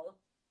all.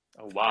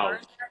 Oh, wow.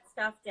 Burn that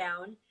stuff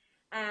down.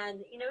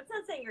 And, it's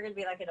not saying you're going to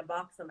be like in a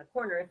box on the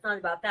corner. It's not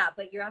about that,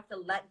 but you have to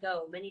let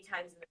go many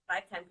times in this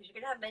lifetime because you're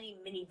going to have many,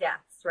 many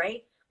deaths,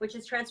 right? Which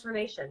is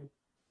transformation.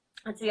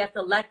 And so you have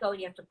to let go and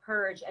you have to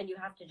purge and you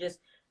have to just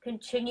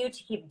continue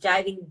to keep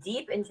diving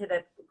deep into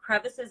the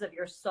crevices of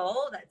your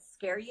soul that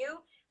scare you.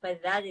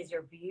 But that is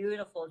your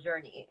beautiful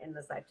journey in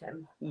this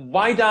lifetime.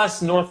 Why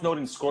does North Node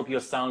in Scorpio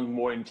sound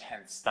more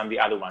intense than the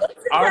other one?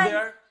 Are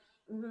there?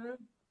 Mm-hmm.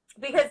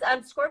 Because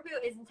Scorpio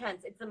is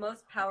intense. It's the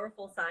most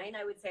powerful sign,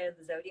 I would say, of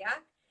the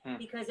zodiac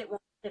because it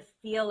wants to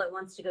feel, it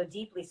wants to go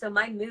deeply. So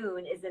my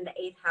moon is in the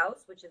 8th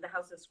house, which is the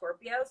house of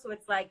Scorpio. So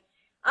it's like,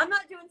 I'm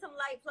not doing some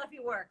light, fluffy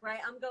work, right?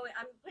 I'm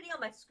putting on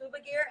my scuba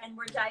gear and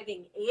we're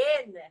diving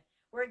in.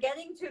 We're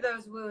getting to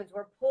those wounds.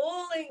 We're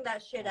pulling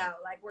that shit out.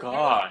 Like we're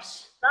love that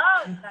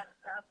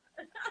stuff.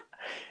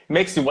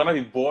 Makes you want to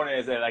be born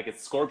as a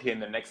Scorpion in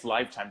the next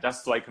lifetime,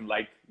 just so I can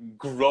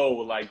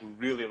grow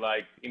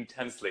really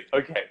intensely.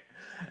 Okay,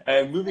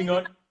 moving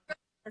on.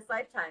 This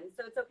lifetime,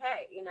 so it's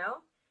okay,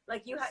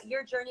 Like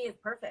your journey is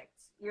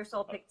perfect. Your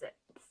soul picked it.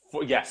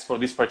 For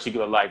this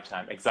particular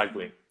lifetime,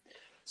 exactly.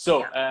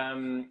 So,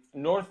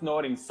 North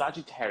Node in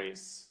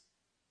Sagittarius.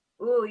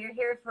 Ooh, you're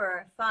here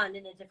for fun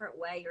in a different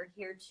way. You're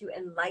here to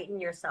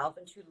enlighten yourself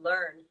and to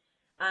learn.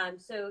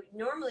 So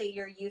normally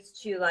you're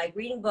used to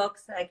reading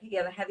books, you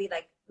have a heavy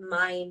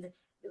mind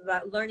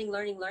about learning,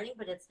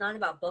 but it's not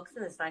about books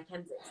in this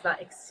lifetime. It's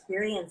about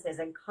experiences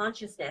and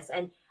consciousness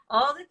and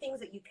all the things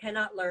that you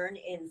cannot learn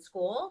in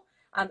school.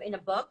 In a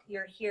book,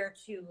 you're here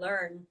to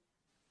learn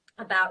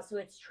about. So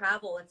it's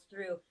travel, it's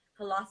through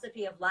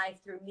philosophy of life,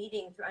 through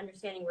meeting, through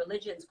understanding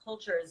religions,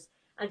 cultures,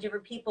 and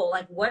different people.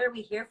 What are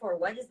we here for?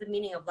 What is the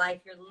meaning of life?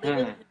 You're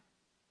literally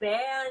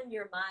expand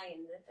your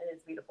mind, and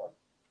it's beautiful.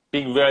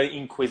 Being very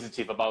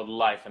inquisitive about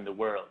life and the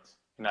world,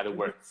 in other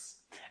words.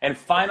 And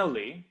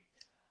finally,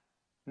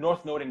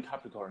 North Node in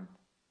Capricorn.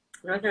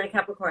 North Node in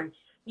Capricorn.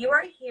 You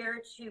are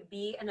here to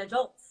be an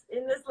adult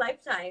in this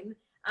lifetime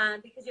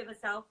because you have a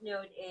South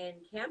Node in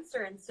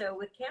Cancer. And so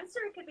with Cancer,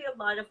 it could be a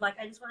lot of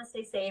I just want to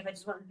stay safe. I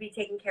just want to be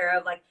taken care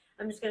of.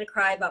 I'm just going to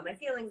cry about my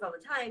feelings all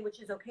the time,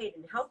 which is okay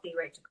and healthy,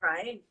 right? To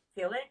cry and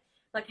feel it.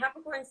 But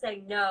Capricorn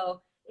saying,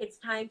 no, it's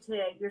time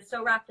you're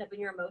so wrapped up in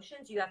your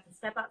emotions. You have to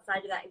step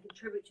outside of that and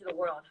contribute to the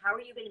world. How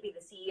are you going to be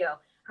the CEO?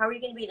 How are you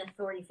going to be an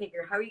authority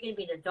figure? How are you going to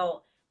be an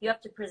adult? You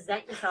have to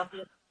present yourself, you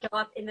have to show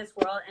up in this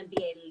world and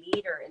be a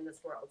leader in this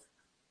world.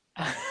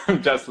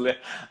 I'm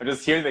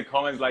just hearing the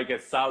comments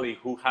Sally,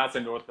 who has a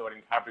North Node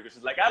in Capricorn.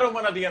 She's like, I don't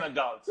want to be an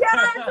adult. Yeah,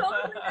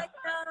 totally.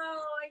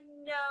 I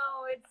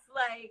know. It's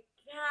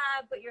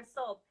but your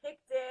soul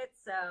picked it.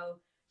 So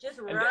just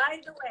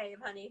ride the wave,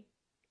 honey.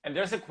 And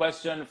there's a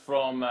question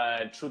from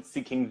Truth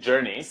Seeking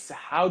Journeys.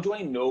 How do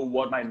I know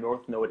what my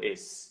North Node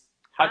is?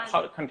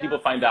 How can people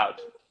find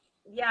out?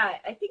 Yeah,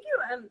 I think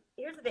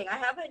here's the thing. I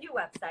have a new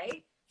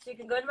website. So you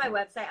can go to my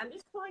website. I'm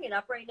just pulling it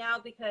up right now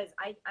because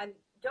I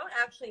don't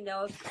actually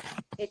know if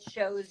it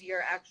shows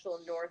your actual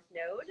North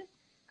Node.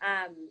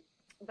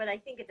 But I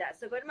think it does.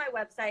 So go to my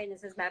website and it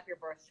says map your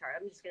birth chart.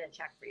 I'm just going to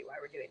check for you while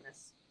we're doing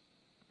this.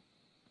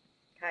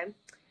 Okay.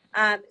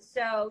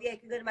 So yeah, you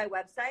can go to my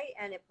website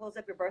and it pulls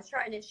up your birth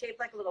chart and it's shaped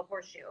like a little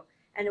horseshoe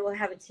and it will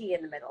have a T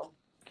in the middle.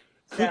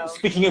 So,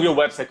 speaking of your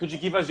website, could you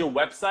give us your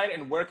website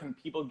and where can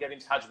people get in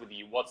touch with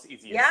you? What's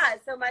easiest? Yeah,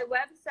 so my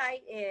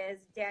website is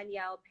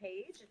Danielle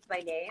Paige. It's my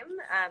name.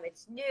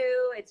 It's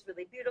new. It's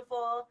really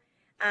beautiful.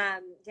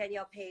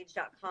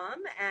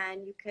 DaniellePaige.com.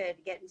 And you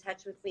could get in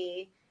touch with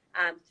me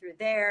through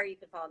there. You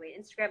can follow me on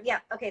Instagram.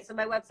 Yeah, okay, so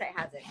my website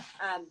has it.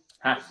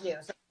 It's new.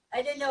 So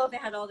I didn't know if it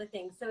had all the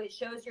things. So it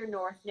shows your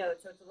north node.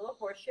 So it's a little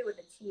horseshoe with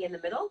a T in the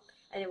middle,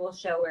 and it will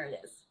show where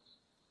it is.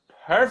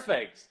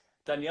 Perfect.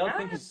 Danielle,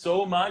 thank you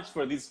so much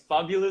for this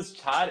fabulous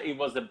chat. It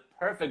was a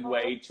perfect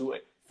way to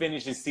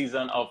finish this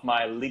season of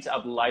my Lit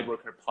Up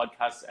Lightworker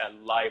podcast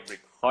and live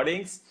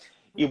recordings.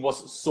 It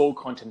was so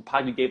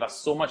content-packed. You gave us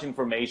so much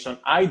information.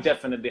 I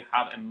definitely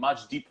have a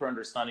much deeper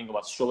understanding of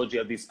astrology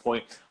at this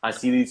point. I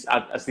see this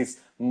as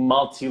this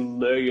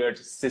multi-layered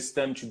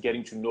system to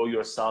getting to know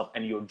yourself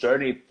and your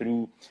journey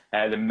through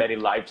the many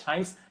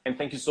lifetimes. And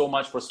thank you so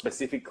much for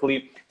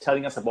specifically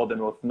telling us about the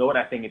North Node.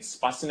 I think it's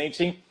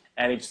fascinating,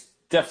 and it's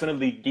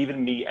definitely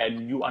given me a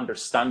new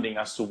understanding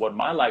as to what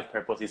my life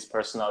purpose is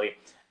personally,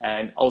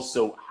 and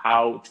also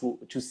how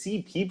to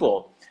see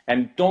people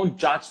and don't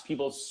judge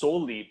people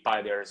solely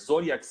by their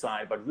zodiac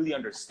sign, but really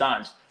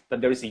understand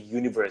that there is a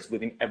universe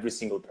within every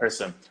single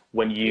person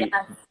when you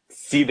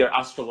see their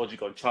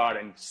astrological chart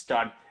and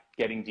start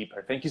getting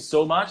deeper. Thank you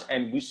so much,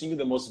 and wishing you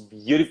the most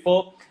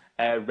beautiful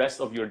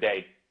rest of your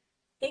day.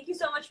 Thank you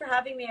so much for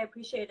having me. I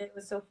appreciate it. It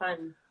was so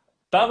fun.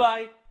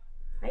 Bye-bye.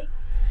 Bye.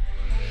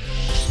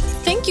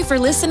 Thank you for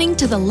listening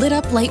to the Lit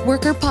Up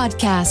Lightworker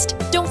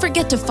podcast. Don't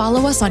forget to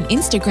follow us on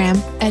Instagram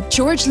at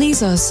George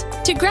Lizos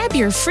to grab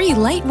your free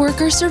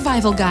Lightworker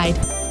survival guide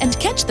and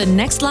catch the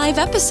next live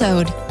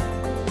episode.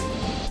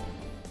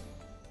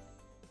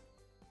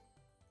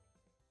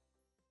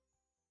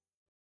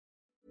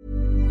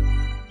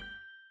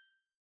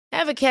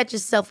 Ever catch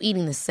yourself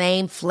eating the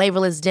same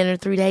flavorless dinner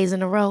 3 days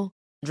in a row?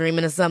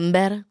 Dreaming of something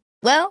better?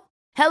 Well,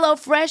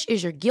 HelloFresh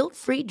is your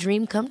guilt-free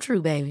dream come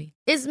true, baby.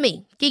 It's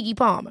me, Keke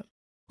Palmer.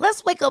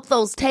 Let's wake up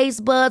those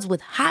taste buds with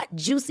hot,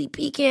 juicy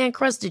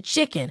pecan-crusted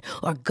chicken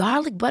or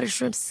garlic butter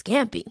shrimp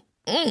scampi.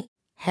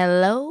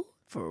 Hello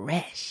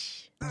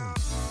Fresh.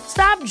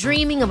 Stop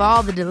dreaming of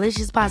all the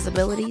delicious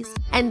possibilities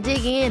and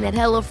dig in at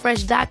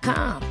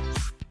HelloFresh.com.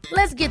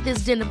 Let's get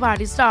this dinner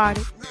party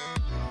started.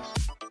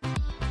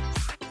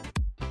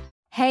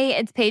 Hey,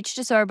 it's Paige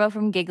DeSorbo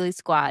from Giggly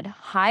Squad.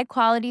 High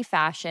quality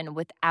fashion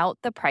without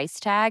the price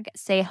tag.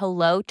 Say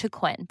hello to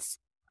Quince.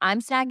 I'm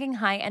snagging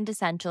high-end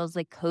essentials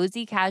like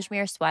cozy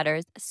cashmere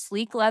sweaters,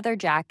 sleek leather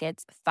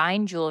jackets,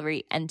 fine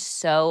jewelry, and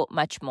so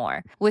much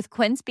more. With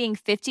Quince being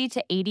 50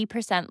 to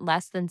 80%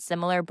 less than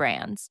similar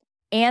brands.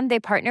 And they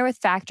partner with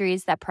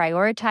factories that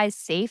prioritize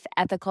safe,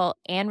 ethical,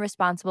 and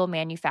responsible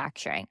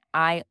manufacturing.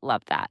 I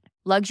love that.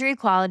 Luxury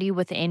quality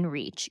within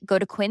reach. Go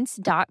to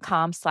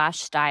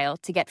quince.com/style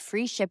to get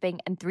free shipping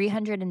and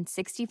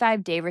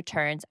 365-day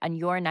returns on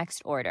your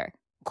next order.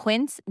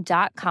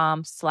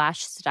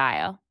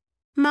 Quince.com/style.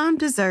 Mom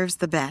deserves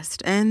the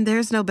best, and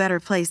there's no better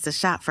place to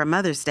shop for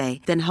Mother's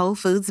Day than Whole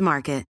Foods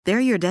Market. They're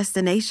your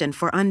destination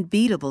for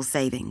unbeatable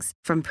savings,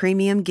 from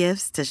premium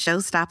gifts to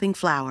show-stopping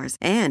flowers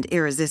and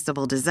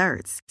irresistible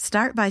desserts.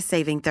 Start by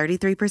saving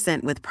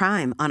 33% with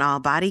Prime on all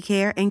body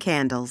care and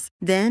candles.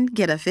 Then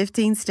get a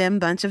 15-stem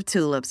bunch of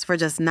tulips for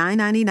just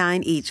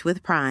 $9.99 each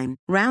with Prime.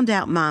 Round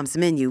out Mom's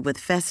menu with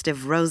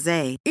festive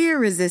rosé,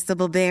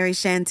 irresistible berry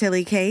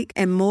chantilly cake,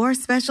 and more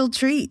special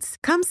treats.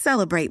 Come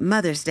celebrate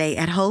Mother's Day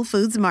at Whole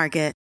Foods Market